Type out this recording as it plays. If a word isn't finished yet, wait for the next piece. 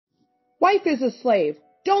Wife is a slave.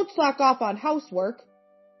 Don't slack off on housework.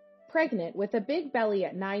 Pregnant with a big belly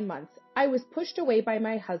at 9 months, I was pushed away by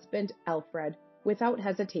my husband, Alfred, without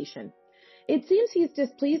hesitation. It seems he's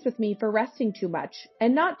displeased with me for resting too much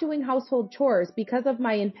and not doing household chores because of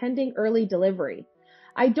my impending early delivery.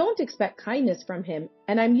 I don't expect kindness from him,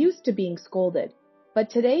 and I'm used to being scolded.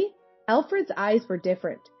 But today, Alfred's eyes were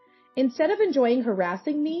different. Instead of enjoying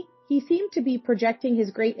harassing me, he seemed to be projecting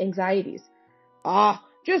his great anxieties. Ah,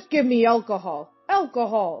 just give me alcohol.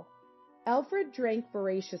 Alcohol. Alfred drank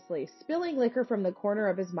voraciously, spilling liquor from the corner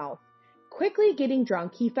of his mouth. Quickly getting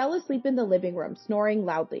drunk, he fell asleep in the living room, snoring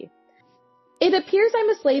loudly. It appears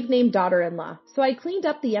I'm a slave named daughter-in-law, so I cleaned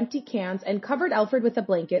up the empty cans and covered Alfred with a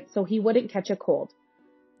blanket so he wouldn't catch a cold.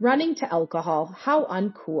 Running to alcohol, how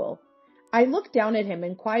uncool. I looked down at him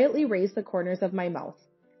and quietly raised the corners of my mouth.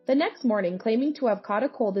 The next morning, claiming to have caught a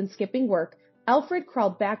cold and skipping work, Alfred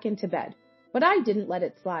crawled back into bed. But I didn't let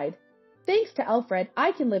it slide. Thanks to Alfred,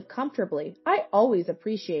 I can live comfortably. I always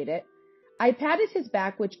appreciate it. I patted his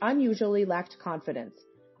back, which unusually lacked confidence.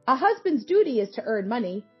 A husband's duty is to earn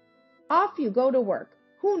money. Off you go to work.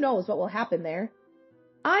 Who knows what will happen there?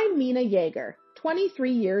 I'm Mina Yeager,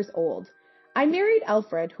 23 years old. I married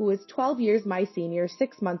Alfred, who is 12 years my senior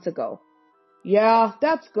 6 months ago. Yeah,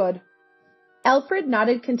 that's good. Alfred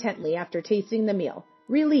nodded contently after tasting the meal.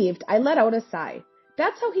 Relieved, I let out a sigh.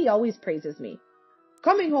 That's how he always praises me.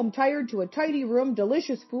 Coming home tired to a tidy room,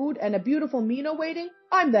 delicious food, and a beautiful Mina waiting,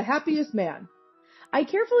 I'm the happiest man. I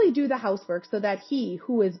carefully do the housework so that he,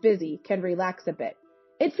 who is busy, can relax a bit.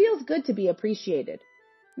 It feels good to be appreciated.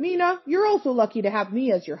 Mina, you're also lucky to have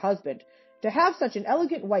me as your husband, to have such an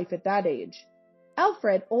elegant wife at that age.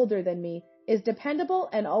 Alfred, older than me, is dependable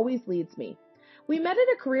and always leads me. We met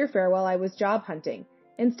at a career fair while I was job hunting.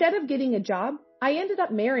 Instead of getting a job, I ended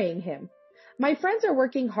up marrying him. My friends are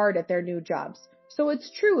working hard at their new jobs, so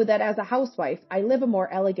it's true that as a housewife, I live a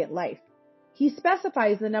more elegant life. He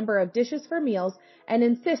specifies the number of dishes for meals and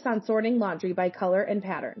insists on sorting laundry by color and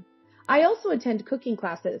pattern. I also attend cooking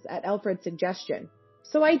classes at Alfred's suggestion,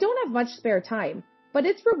 so I don't have much spare time, but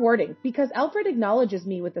it's rewarding because Alfred acknowledges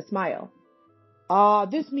me with a smile. Ah,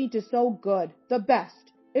 this meat is so good, the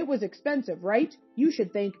best. It was expensive, right? You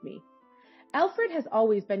should thank me. Alfred has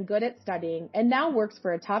always been good at studying and now works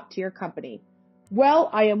for a top-tier company. Well,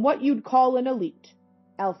 I am what you'd call an elite,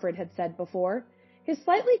 Alfred had said before. His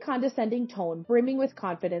slightly condescending tone, brimming with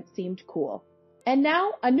confidence, seemed cool. And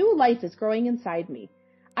now, a new life is growing inside me.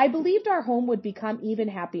 I believed our home would become even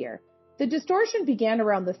happier. The distortion began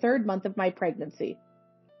around the 3rd month of my pregnancy.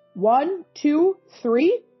 1, 2,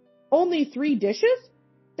 3? Only 3 dishes?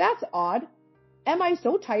 That's odd. Am I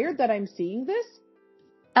so tired that I'm seeing this?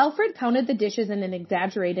 Alfred counted the dishes in an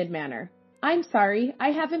exaggerated manner. I'm sorry, I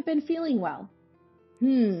haven't been feeling well.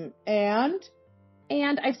 And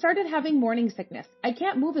I've started having morning sickness. I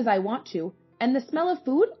can't move as I want to, and the smell of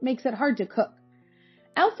food makes it hard to cook.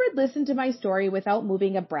 Alfred listened to my story without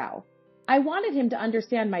moving a brow. I wanted him to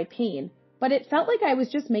understand my pain, but it felt like I was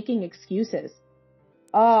just making excuses.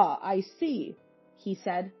 Ah, I see, he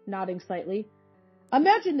said, nodding slightly.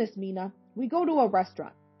 Imagine this, Mina. We go to a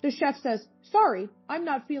restaurant. The chef says, sorry, I'm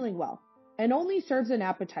not feeling well, and only serves an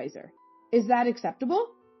appetizer. Is that acceptable?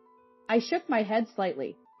 I shook my head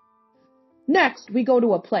slightly. Next, we go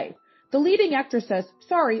to a play. The leading actress says,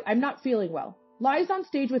 sorry, I'm not feeling well, lies on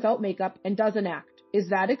stage without makeup, and doesn't act. Is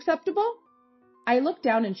that acceptable? I looked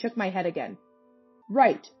down and shook my head again.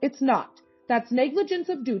 Right, it's not. That's negligence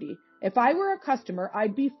of duty. If I were a customer,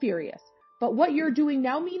 I'd be furious. But what you're doing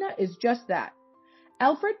now, Mina, is just that.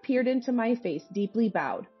 Alfred peered into my face, deeply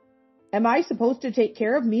bowed. Am I supposed to take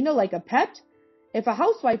care of Mina like a pet? If a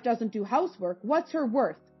housewife doesn't do housework, what's her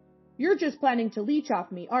worth? You're just planning to leech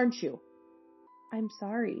off me, aren't you? I'm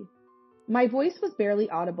sorry. My voice was barely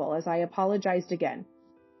audible as I apologized again.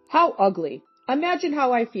 How ugly. Imagine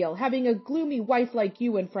how I feel, having a gloomy wife like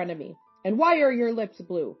you in front of me. And why are your lips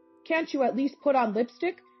blue? Can't you at least put on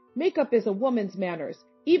lipstick? Makeup is a woman's manners.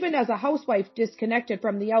 Even as a housewife disconnected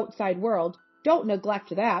from the outside world, don't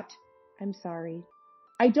neglect that. I'm sorry.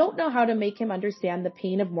 I don't know how to make him understand the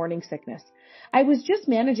pain of morning sickness. I was just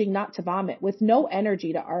managing not to vomit, with no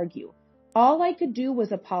energy to argue. All I could do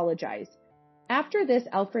was apologize. After this,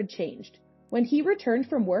 Alfred changed. When he returned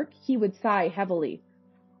from work, he would sigh heavily.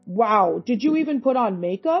 Wow, did you even put on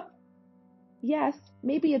makeup? Yes,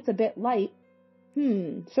 maybe it's a bit light.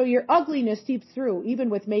 So your ugliness seeps through,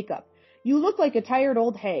 even with makeup. You look like a tired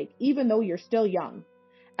old hag, even though you're still young.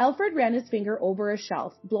 Alfred ran his finger over a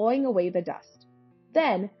shelf, blowing away the dust.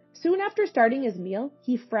 Then, soon after starting his meal,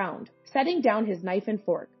 he frowned, setting down his knife and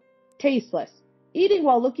fork. Tasteless. Eating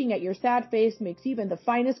while looking at your sad face makes even the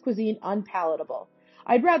finest cuisine unpalatable.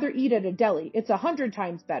 I'd rather eat at a deli. It's 100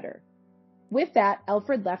 times better. With that,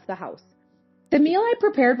 Alfred left the house. The meal I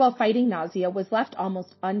prepared while fighting nausea was left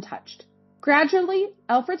almost untouched. Gradually,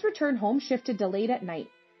 Alfred's return home shifted to late at night.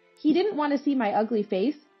 He didn't want to see my ugly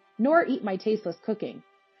face, nor eat my tasteless cooking.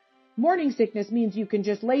 Morning sickness means you can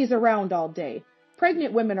just laze around all day.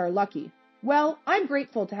 Pregnant women are lucky. Well, I'm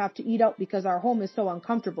grateful to have to eat out because our home is so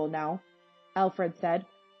uncomfortable now, Alfred said.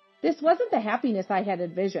 This wasn't the happiness I had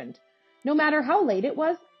envisioned. No matter how late it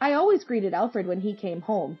was, I always greeted Alfred when he came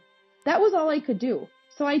home. That was all I could do,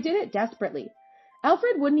 so I did it desperately.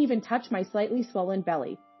 Alfred wouldn't even touch my slightly swollen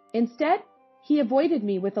belly. Instead, he avoided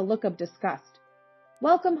me with a look of disgust.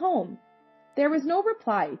 Welcome home. There was no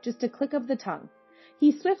reply, just a click of the tongue.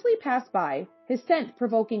 He swiftly passed by, his scent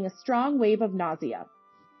provoking a strong wave of nausea.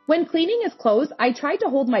 When cleaning his clothes, I tried to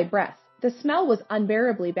hold my breath. The smell was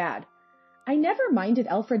unbearably bad. I never minded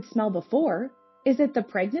Alfred's smell before. Is it the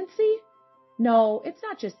pregnancy? No, it's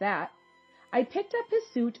not just that. I picked up his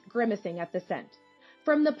suit, grimacing at the scent.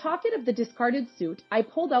 From the pocket of the discarded suit, I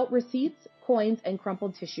pulled out receipts, coins, and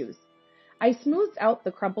crumpled tissues. I smoothed out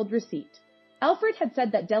the crumpled receipt. Alfred had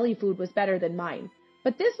said that deli food was better than mine,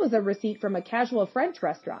 but this was a receipt from a casual French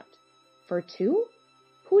restaurant. For two?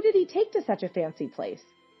 Who did he take to such a fancy place?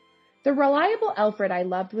 The reliable Alfred I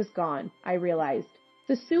loved was gone, I realized.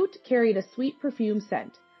 The suit carried a sweet perfume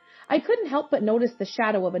scent. I couldn't help but notice the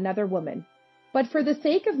shadow of another woman. But for the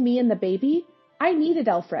sake of me and the baby, I needed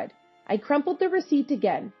Alfred. I crumpled the receipt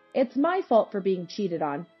again. It's my fault for being cheated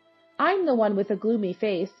on. I'm the one with a gloomy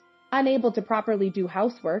face, unable to properly do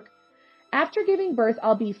housework. After giving birth,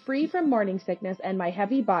 I'll be free from morning sickness and my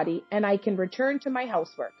heavy body, and I can return to my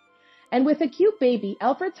housework. And with a cute baby,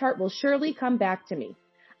 Alfred's heart will surely come back to me.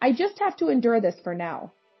 I just have to endure this for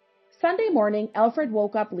now. Sunday morning, Alfred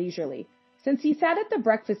woke up leisurely. Since he sat at the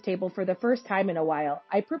breakfast table for the first time in a while,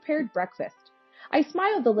 I prepared breakfast. I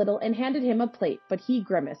smiled a little and handed him a plate, but he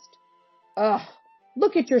grimaced. Ugh,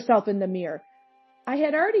 look at yourself in the mirror. I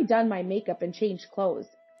had already done my makeup and changed clothes.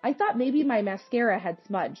 I thought maybe my mascara had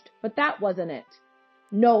smudged, but that wasn't it.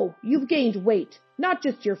 No, you've gained weight. Not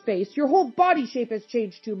just your face. Your whole body shape has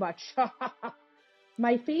changed too much.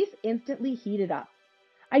 My face instantly heated up.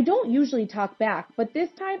 I don't usually talk back, but this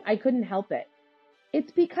time I couldn't help it.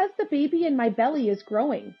 It's because the baby in my belly is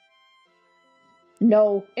growing.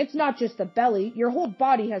 No, it's not just the belly. Your whole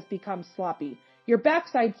body has become sloppy. Your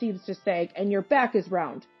backside seems to sag, and your back is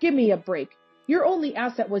round. Give me a break. Your only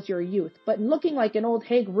asset was your youth, but looking like an old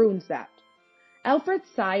hag ruins that. Alfred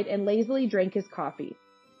sighed and lazily drank his coffee.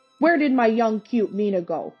 Where did my young cute Mina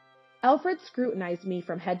go? Alfred scrutinized me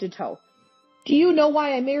from head to toe. Do you know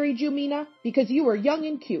why I married you, Mina? Because you were young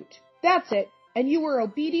and cute. That's it. And you were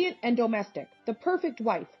obedient and domestic. The perfect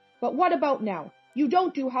wife. But what about now? You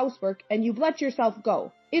don't do housework and you've let yourself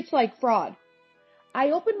go. It's like fraud.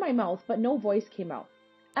 I opened my mouth, but no voice came out.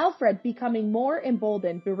 Alfred, becoming more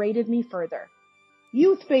emboldened, berated me further.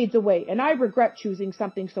 Youth fades away, and I regret choosing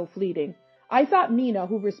something so fleeting. I thought Mina,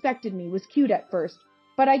 who respected me, was cute at first,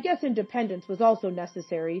 but I guess independence was also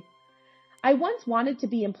necessary. I once wanted to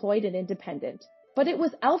be employed and independent, but it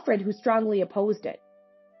was Alfred who strongly opposed it.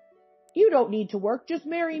 You don't need to work, just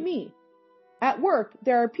marry me. At work,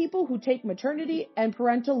 there are people who take maternity and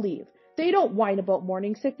parental leave. They don't whine about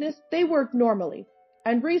morning sickness, they work normally.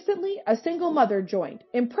 And recently, a single mother joined.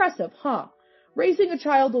 Impressive, huh? Raising a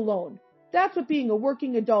child alone. That's what being a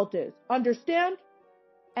working adult is. Understand?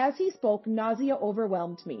 As he spoke, nausea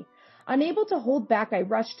overwhelmed me. Unable to hold back, I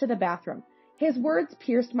rushed to the bathroom. His words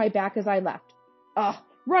pierced my back as I left.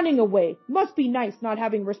 Running away. Must be nice not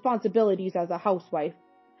having responsibilities as a housewife.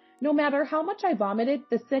 No matter how much I vomited,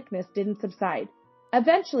 the sickness didn't subside.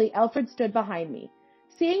 Eventually, Alfred stood behind me.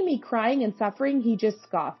 Seeing me crying and suffering, he just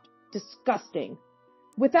scoffed. Disgusting.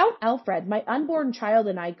 Without Alfred, my unborn child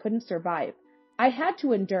and I couldn't survive. I had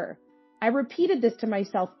to endure. I repeated this to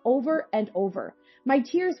myself over and over. My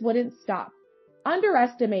tears wouldn't stop.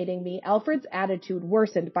 Underestimating me, Alfred's attitude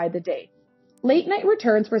worsened by the day. Late-night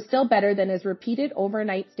returns were still better than his repeated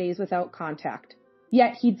overnight stays without contact.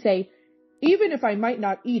 Yet he'd say, even if I might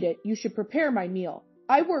not eat it, you should prepare my meal.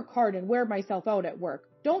 I work hard and wear myself out at work.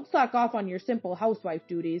 Don't slack off on your simple housewife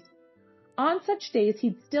duties. On such days,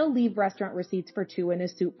 he'd still leave restaurant receipts for two in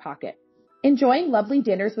his suit pocket. Enjoying lovely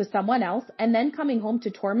dinners with someone else and then coming home to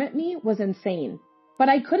torment me was insane. But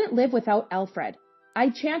I couldn't live without Alfred. I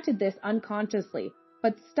chanted this unconsciously,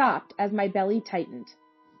 but stopped as my belly tightened.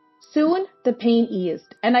 Soon, the pain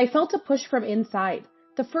eased, and I felt a push from inside.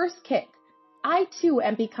 The first kick. I, too,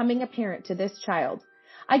 am becoming a parent to this child.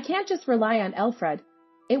 I can't just rely on Alfred.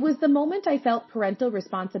 It was the moment I felt parental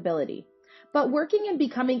responsibility. But working and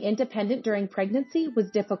becoming independent during pregnancy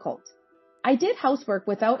was difficult. I did housework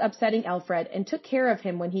without upsetting Alfred and took care of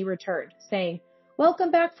him when he returned, saying,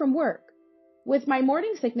 "Welcome back from work." With my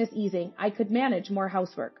morning sickness easing, I could manage more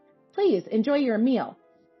housework. "Please enjoy your meal."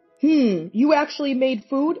 You actually made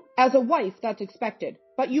food? As a wife, that's expected.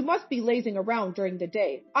 But you must be lazing around during the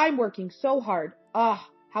day. I'm working so hard.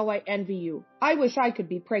 How I envy you. I wish I could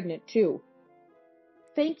be pregnant too.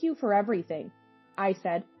 "Thank you for everything," I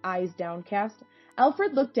said, eyes downcast.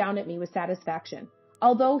 Alfred looked down at me with satisfaction.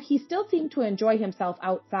 Although he still seemed to enjoy himself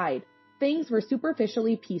outside, things were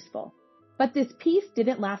superficially peaceful. But this peace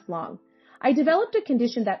didn't last long. I developed a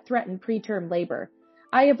condition that threatened preterm labor.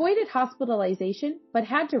 I avoided hospitalization, but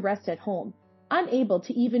had to rest at home, unable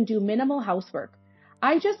to even do minimal housework.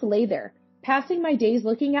 I just lay there, passing my days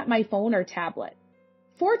looking at my phone or tablet.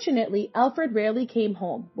 Fortunately, Alfred rarely came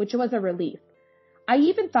home, which was a relief. I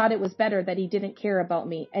even thought it was better that he didn't care about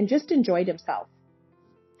me and just enjoyed himself.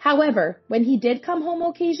 However, when he did come home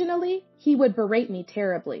occasionally, he would berate me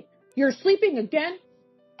terribly. "You're sleeping again?"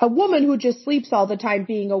 A woman who just sleeps all the time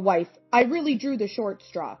being a wife, I really drew the short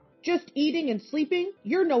straw. Just eating and sleeping?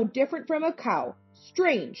 You're no different from a cow.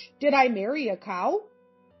 Strange. Did I marry a cow?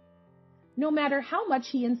 No matter how much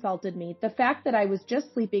he insulted me, the fact that I was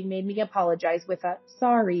just sleeping made me apologize with a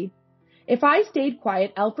 "sorry." If I stayed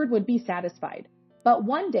quiet, Alfred would be satisfied. But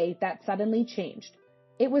one day that suddenly changed.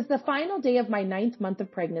 It was the final day of my 9th month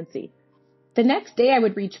of pregnancy. The next day I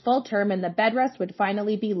would reach full term and the bed rest would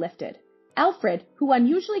finally be lifted. Alfred, who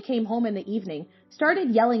unusually came home in the evening,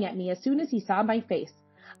 started yelling at me as soon as he saw my face.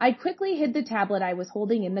 I quickly hid the tablet I was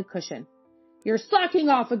holding in the cushion. "You're slacking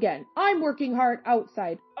off again. I'm working hard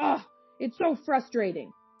outside. It's so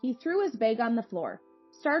frustrating." He threw his bag on the floor.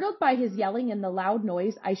 Startled by his yelling and the loud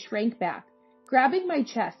noise, I shrank back. Grabbing my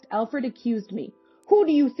chest, Alfred accused me. "Who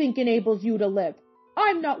do you think enables you to live?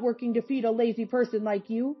 I'm not working to feed a lazy person like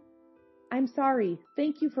you." "I'm sorry.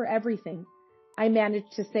 Thank you for everything," I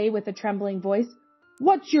managed to say with a trembling voice.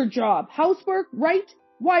 "What's your job? Housework, right?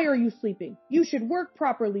 Why are you sleeping? You should work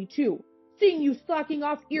properly too. Seeing you slacking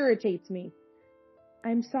off irritates me."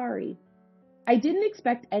 "I'm sorry." I didn't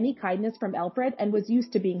expect any kindness from Alfred and was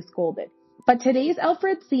used to being scolded. But today's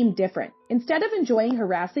Alfred seemed different. Instead of enjoying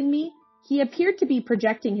harassing me, he appeared to be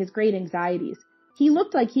projecting his great anxieties. He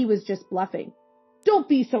looked like he was just bluffing. "Don't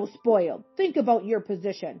be so spoiled. Think about your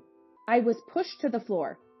position." I was pushed to the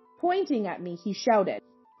floor. Pointing at me, he shouted,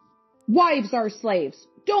 "Wives are slaves.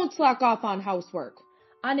 Don't slack off on housework."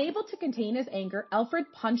 Unable to contain his anger, Alfred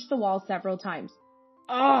punched the wall several times.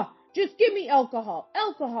 Just give me alcohol.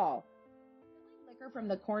 Alcohol. Spilling liquor from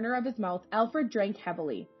the corner of his mouth, Alfred drank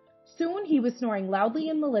heavily. Soon he was snoring loudly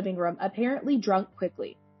in the living room, apparently drunk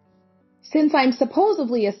quickly. Since I'm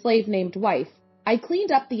supposedly a slave named wife, I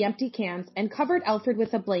cleaned up the empty cans and covered Alfred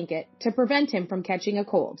with a blanket to prevent him from catching a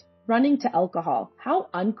cold. Running to alcohol. How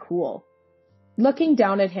uncool. Looking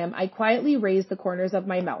down at him, I quietly raised the corners of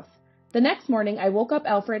my mouth. The next morning, I woke up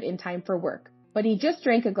Alfred in time for work, but he just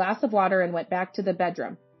drank a glass of water and went back to the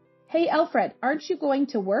bedroom. "Hey, Alfred, aren't you going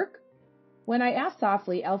to work?" When I asked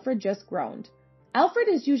softly, Alfred just groaned. Alfred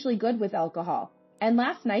is usually good with alcohol, and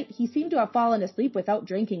last night he seemed to have fallen asleep without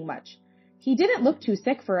drinking much. He didn't look too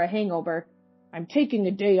sick for a hangover. "I'm taking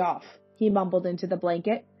a day off," he mumbled into the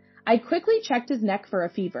blanket. I quickly checked his neck for a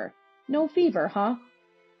fever. No fever, huh?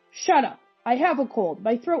 "Shut up. I have a cold.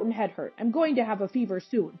 My throat and head hurt. I'm going to have a fever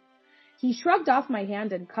soon." He shrugged off my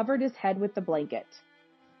hand and covered his head with the blanket.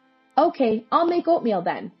 "Okay, I'll make oatmeal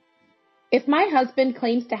then." If my husband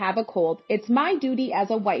claims to have a cold, it's my duty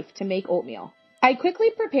as a wife to make oatmeal. I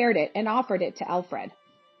quickly prepared it and offered it to Alfred.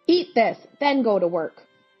 "Eat this, then go to work."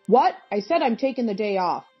 "What? I said I'm taking the day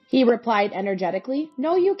off," he replied energetically.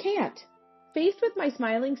 "No, you can't." Faced with my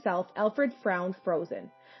smiling self, Alfred frowned,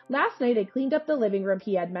 frozen. Last night I cleaned up the living room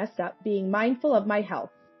he had messed up, being mindful of my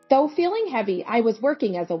health. Though feeling heavy, I was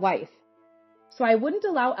working as a wife. So I wouldn't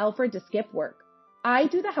allow Alfred to skip work. I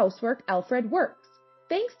do the housework, Alfred works.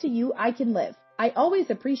 Thanks to you, I can live. I always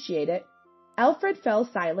appreciate it. Alfred fell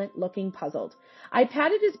silent, looking puzzled. I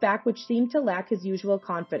patted his back, which seemed to lack his usual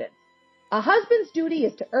confidence. "A husband's duty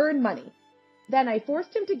is to earn money." Then I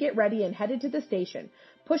forced him to get ready and headed to the station,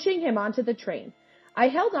 pushing him onto the train. I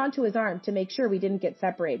held onto his arm to make sure we didn't get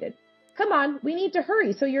separated. "Come on, we need to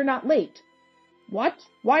hurry so you're not late." "What?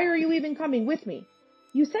 Why are you even coming with me?"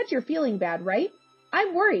 "You said you're feeling bad, right?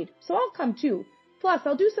 I'm worried, so I'll come too. Plus,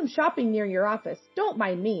 I'll do some shopping near your office. Don't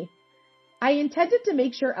mind me." I intended to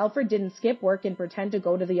make sure Alfred didn't skip work and pretend to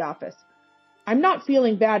go to the office. "I'm not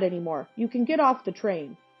feeling bad anymore. You can get off the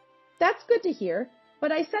train." "That's good to hear,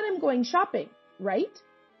 but I said I'm going shopping, right?"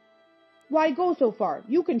 "Why go so far?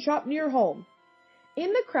 You can shop near home."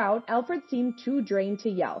 In the crowd, Alfred seemed too drained to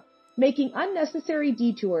yell. Making unnecessary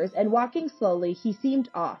detours and walking slowly, he seemed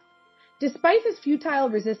off. Despite his futile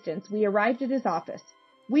resistance, we arrived at his office.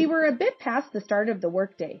 We were a bit past the start of the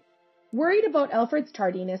workday. Worried about Alfred's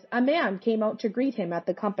tardiness, a man came out to greet him at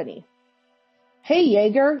the company. "Hey,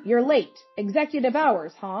 Jaeger, you're late. Executive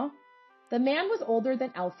hours, huh?" The man was older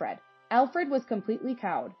than Alfred. Alfred was completely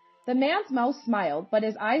cowed. The man's mouth smiled, but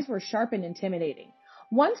his eyes were sharp and intimidating.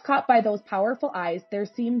 Once caught by those powerful eyes, there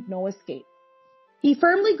seemed no escape. He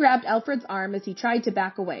firmly grabbed Alfred's arm as he tried to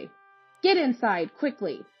back away. "Get inside,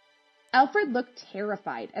 quickly." Alfred looked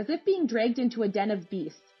terrified, as if being dragged into a den of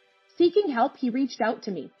beasts. Seeking help, he reached out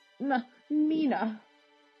to me. Mina.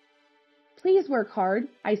 "Please work hard,"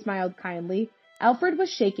 I smiled kindly. Alfred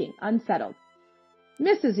was shaking, unsettled.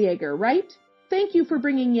 "Mrs. Jaeger, right? Thank you for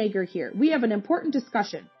bringing Jaeger here. We have an important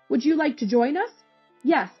discussion. Would you like to join us?"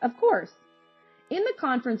 "Yes, of course." In the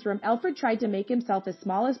conference room, Alfred tried to make himself as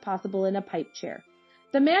small as possible in a pipe chair.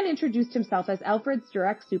 The man introduced himself as Alfred's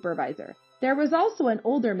direct supervisor. There was also an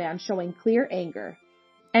older man showing clear anger,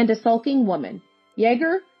 and a sulking woman.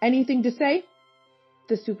 "Jaeger, anything to say?"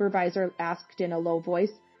 the supervisor asked in a low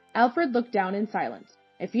voice. Alfred looked down in silence.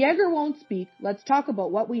 "If Jaeger won't speak, let's talk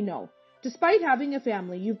about what we know. Despite having a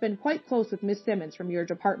family, you've been quite close with Miss Simmons from your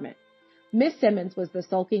department." Miss Simmons was the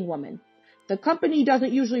sulking woman. "The company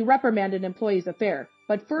doesn't usually reprimand an employee's affair,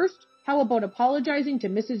 but first, how about apologizing to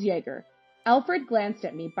Mrs. Jaeger?" Alfred glanced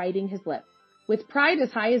at me, biting his lip. With pride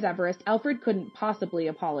as high as Everest, Alfred couldn't possibly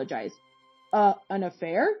apologize. An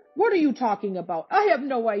affair? What are you talking about? I have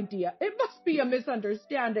no idea. It must be a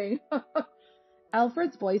misunderstanding."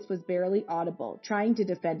 Alfred's voice was barely audible, trying to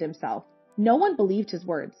defend himself. No one believed his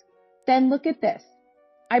words. "Then look at this."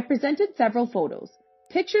 I presented several photos.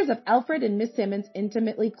 Pictures of Alfred and Miss Simmons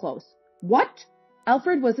intimately close. "What?"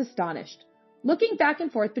 Alfred was astonished. Looking back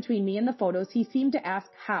and forth between me and the photos, he seemed to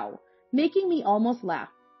ask how, making me almost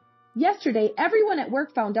laugh. "Yesterday, everyone at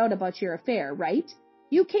work found out about your affair, right?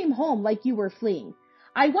 You came home like you were fleeing.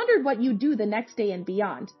 I wondered what you'd do the next day and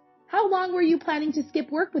beyond. How long were you planning to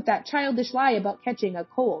skip work with that childish lie about catching a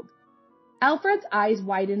cold?" Alfred's eyes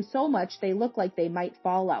widened so much they looked like they might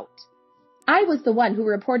fall out. "I was the one who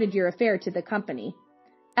reported your affair to the company."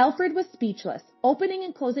 Alfred was speechless, opening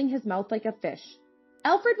and closing his mouth like a fish.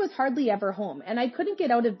 Alfred was hardly ever home, and I couldn't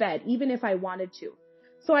get out of bed even if I wanted to.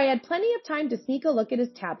 So I had plenty of time to sneak a look at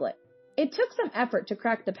his tablet. It took some effort to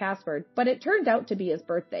crack the password, but it turned out to be his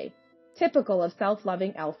birthday. Typical of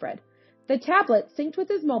self-loving Alfred. The tablet, synced with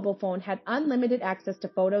his mobile phone, had unlimited access to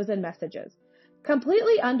photos and messages.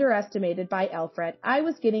 Completely underestimated by Alfred, I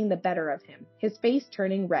was getting the better of him, his face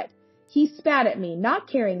turning red. He spat at me, not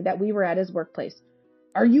caring that we were at his workplace.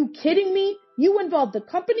 "Are you kidding me? You involved the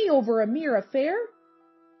company over a mere affair?"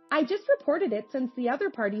 "I just reported it since the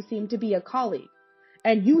other party seemed to be a colleague."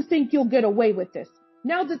 "And you think you'll get away with this?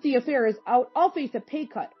 Now that the affair is out, I'll face a pay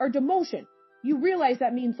cut or demotion. You realize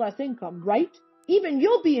that means less income, right? Even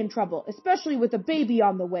you'll be in trouble, especially with a baby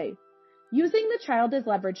on the way." Using the child as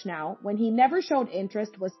leverage now, when he never showed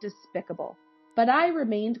interest, was despicable. But I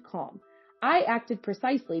remained calm. I acted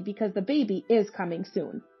precisely because the baby is coming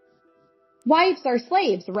soon. Wives are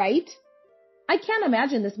slaves, right? I can't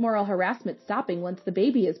imagine this moral harassment stopping once the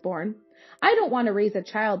baby is born. I don't want to raise a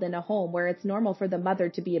child in a home where it's normal for the mother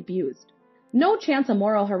to be abused. No chance a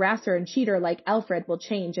moral harasser and cheater like Alfred will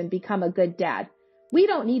change and become a good dad. We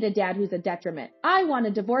don't need a dad who's a detriment. I want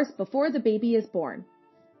a divorce before the baby is born.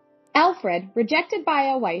 Alfred, rejected by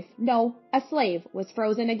a wife, no, a slave, was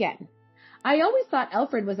frozen again. I always thought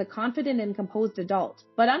Alfred was a confident and composed adult,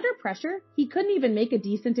 but under pressure, he couldn't even make a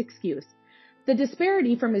decent excuse. The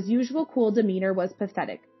disparity from his usual cool demeanor was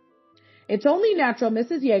pathetic. "It's only natural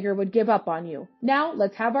Mrs. Jaeger would give up on you. Now,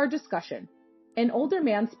 let's have our discussion." An older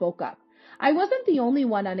man spoke up. I wasn't the only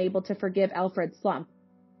one unable to forgive Alfred's slump.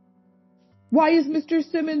 "Why is Mr.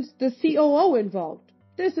 Simmons, the COO, involved?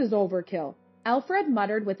 This is overkill," Alfred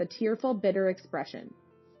muttered with a tearful, bitter expression.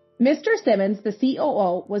 Mr. Simmons, the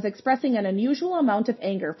COO, was expressing an unusual amount of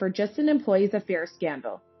anger for just an employee's affair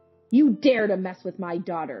scandal. "You dare to mess with my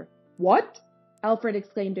daughter." "What?" Alfred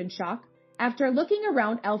exclaimed in shock. After looking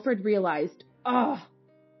around, Alfred realized,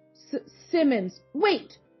 Simmons.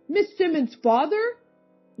 Wait, Miss Simmons' father?"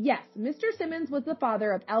 Yes, Mr. Simmons was the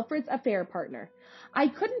father of Alfred's affair partner. I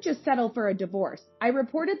couldn't just settle for a divorce. I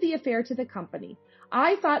reported the affair to the company.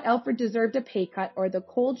 I thought Alfred deserved a pay cut or the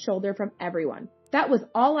cold shoulder from everyone. That was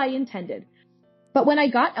all I intended. But when I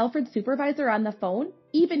got Alfred's supervisor on the phone,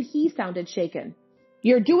 even he sounded shaken.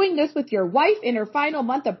 "You're doing this with your wife in her final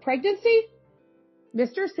month of pregnancy?"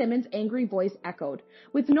 Mr. Simmons' angry voice echoed.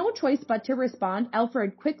 With no choice but to respond,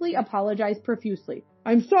 Alfred quickly apologized profusely.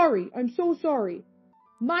 I'm sorry. I'm so sorry."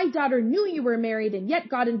 My daughter knew you were married and yet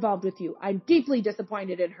got involved with you. I'm deeply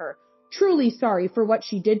disappointed in her. Truly sorry for what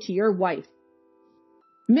she did to your wife.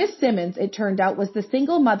 Miss Simmons, it turned out, was the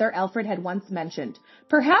single mother Alfred had once mentioned.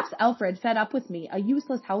 Perhaps Alfred, fed up with me, a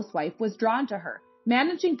useless housewife, was drawn to her,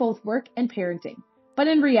 managing both work and parenting. But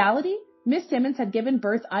in reality, Miss Simmons had given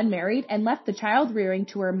birth unmarried and left the child rearing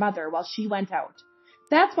to her mother while she went out.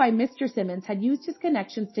 That's why Mr. Simmons had used his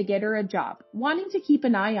connections to get her a job, wanting to keep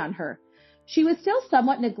an eye on her. She was still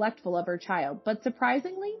somewhat neglectful of her child, but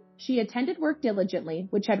surprisingly, she attended work diligently,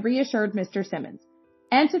 which had reassured Mr. Simmons.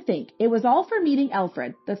 And to think, it was all for meeting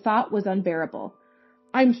Alfred. The thought was unbearable.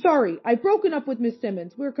 I'm sorry. I've broken up with Miss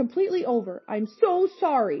Simmons. We're completely over. I'm so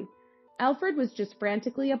sorry. Alfred was just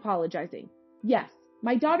frantically apologizing. Yes,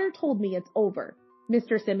 my daughter told me it's over,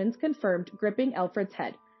 Mr. Simmons confirmed, gripping Alfred's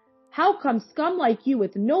head. How come scum like you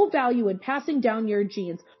with no value in passing down your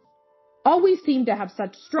genes always seem to have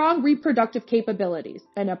such strong reproductive capabilities?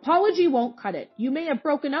 An apology won't cut it. You may have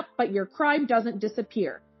broken up, but your crime doesn't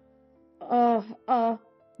disappear.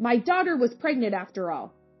 My daughter was pregnant after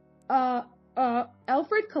all.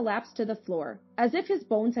 Alfred collapsed to the floor, as if his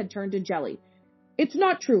bones had turned to jelly. It's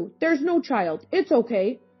not true. There's no child. It's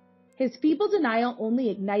okay. His feeble denial only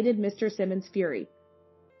ignited Mr. Simmons' fury.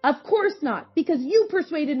 Of course not, because you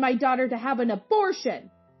persuaded my daughter to have an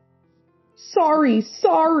abortion. Sorry.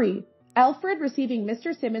 Alfred, receiving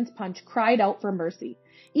Mr. Simmons' punch, cried out for mercy.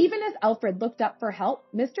 Even as Alfred looked up for help,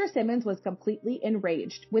 Mr. Simmons was completely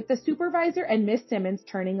enraged, with the supervisor and Miss Simmons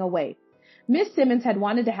turning away. Miss Simmons had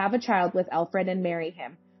wanted to have a child with Alfred and marry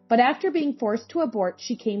him, but after being forced to abort,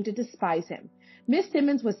 she came to despise him. Miss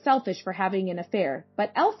Simmons was selfish for having an affair,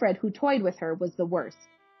 but Alfred, who toyed with her, was the worst.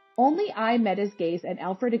 Only I met his gaze, and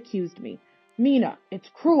Alfred accused me. Mina, it's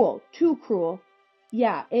cruel, too cruel.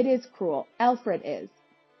 Yeah, it is cruel. Alfred is.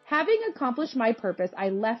 Having accomplished my purpose, I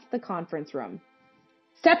left the conference room.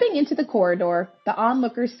 Stepping into the corridor, the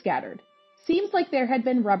onlookers scattered. Seems like there had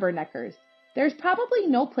been rubberneckers. There's probably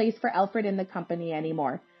no place for Alfred in the company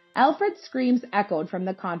anymore. Alfred's screams echoed from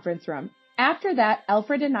the conference room. After that,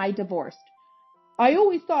 Alfred and I divorced. I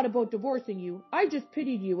always thought about divorcing you. I just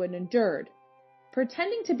pitied you and endured.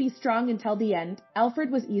 Pretending to be strong until the end,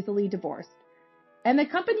 Alfred was easily divorced. And the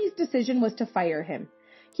company's decision was to fire him.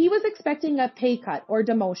 He was expecting a pay cut or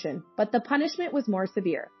demotion, but the punishment was more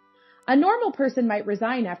severe. A normal person might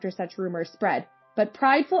resign after such rumors spread, but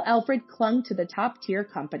prideful Alfred clung to the top-tier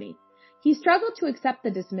company. He struggled to accept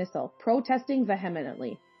the dismissal, protesting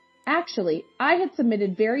vehemently. Actually, I had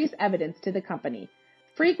submitted various evidence to the company.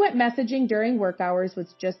 Frequent messaging during work hours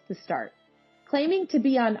was just the start. Claiming to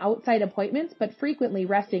be on outside appointments, but frequently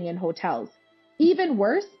resting in hotels. Even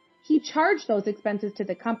worse, he charged those expenses to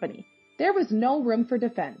the company. There was no room for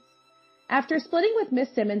defense. After splitting with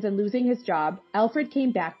Miss Simmons and losing his job, Alfred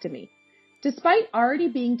came back to me. Despite already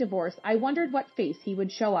being divorced, I wondered what face he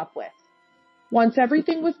would show up with. Once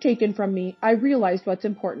everything was taken from me, I realized what's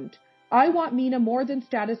important. I want Mina more than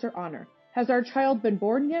status or honor. Has our child been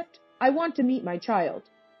born yet? I want to meet my child.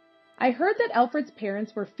 I heard that Alfred's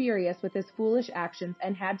parents were furious with his foolish actions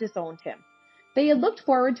and had disowned him. They had looked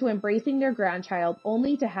forward to embracing their grandchild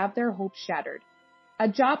only to have their hopes shattered. A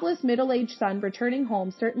jobless middle-aged son returning home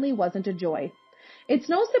certainly wasn't a joy. It's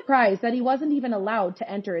no surprise that he wasn't even allowed to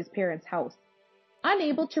enter his parents' house.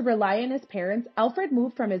 Unable to rely on his parents, Alfred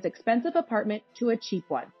moved from his expensive apartment to a cheap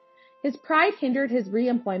one. His pride hindered his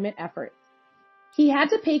reemployment efforts. He had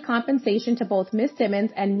to pay compensation to both Miss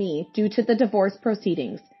Simmons and me due to the divorce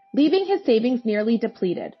proceedings, leaving his savings nearly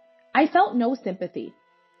depleted. I felt no sympathy.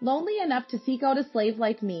 Lonely enough to seek out a slave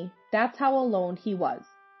like me, that's how alone he was.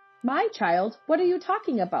 My child? What are you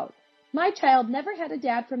talking about? My child never had a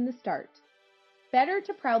dad from the start. Better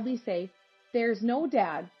to proudly say, there's no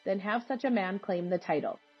dad, than have such a man claim the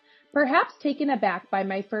title. Perhaps taken aback by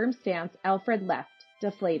my firm stance, Alfred left,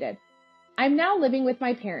 deflated. I'm now living with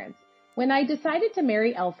my parents. When I decided to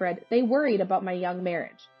marry Alfred, they worried about my young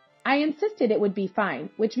marriage. I insisted it would be fine,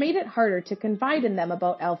 which made it harder to confide in them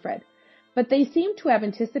about Alfred, but they seemed to have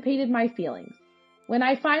anticipated my feelings. When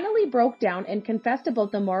I finally broke down and confessed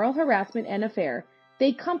about the moral harassment and affair,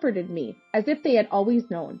 they comforted me, as if they had always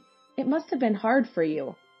known. It must have been hard for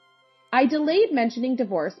you. I delayed mentioning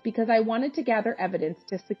divorce because I wanted to gather evidence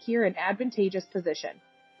to secure an advantageous position.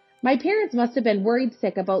 My parents must have been worried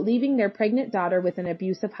sick about leaving their pregnant daughter with an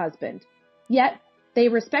abusive husband. Yet, they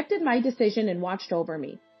respected my decision and watched over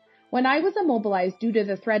me. When I was immobilized due to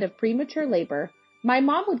the threat of premature labor, my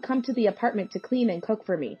mom would come to the apartment to clean and cook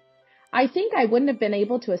for me. I think I wouldn't have been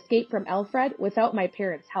able to escape from Alfred without my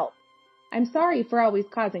parents' help. I'm sorry for always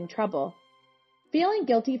causing trouble. Feeling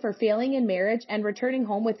guilty for failing in marriage and returning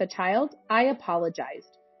home with a child, I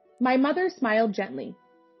apologized. My mother smiled gently.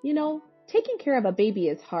 Taking care of a baby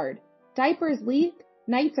is hard. Diapers leak,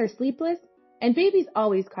 nights are sleepless, and babies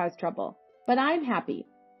always cause trouble. But I'm happy.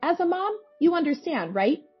 As a mom, you understand,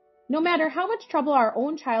 right? No matter how much trouble our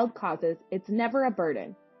own child causes, it's never a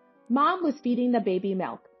burden. Mom was feeding the baby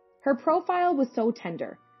milk. Her profile was so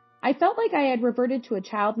tender. I felt like I had reverted to a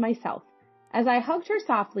child myself. As I hugged her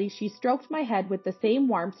softly, she stroked my head with the same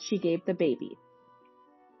warmth she gave the baby.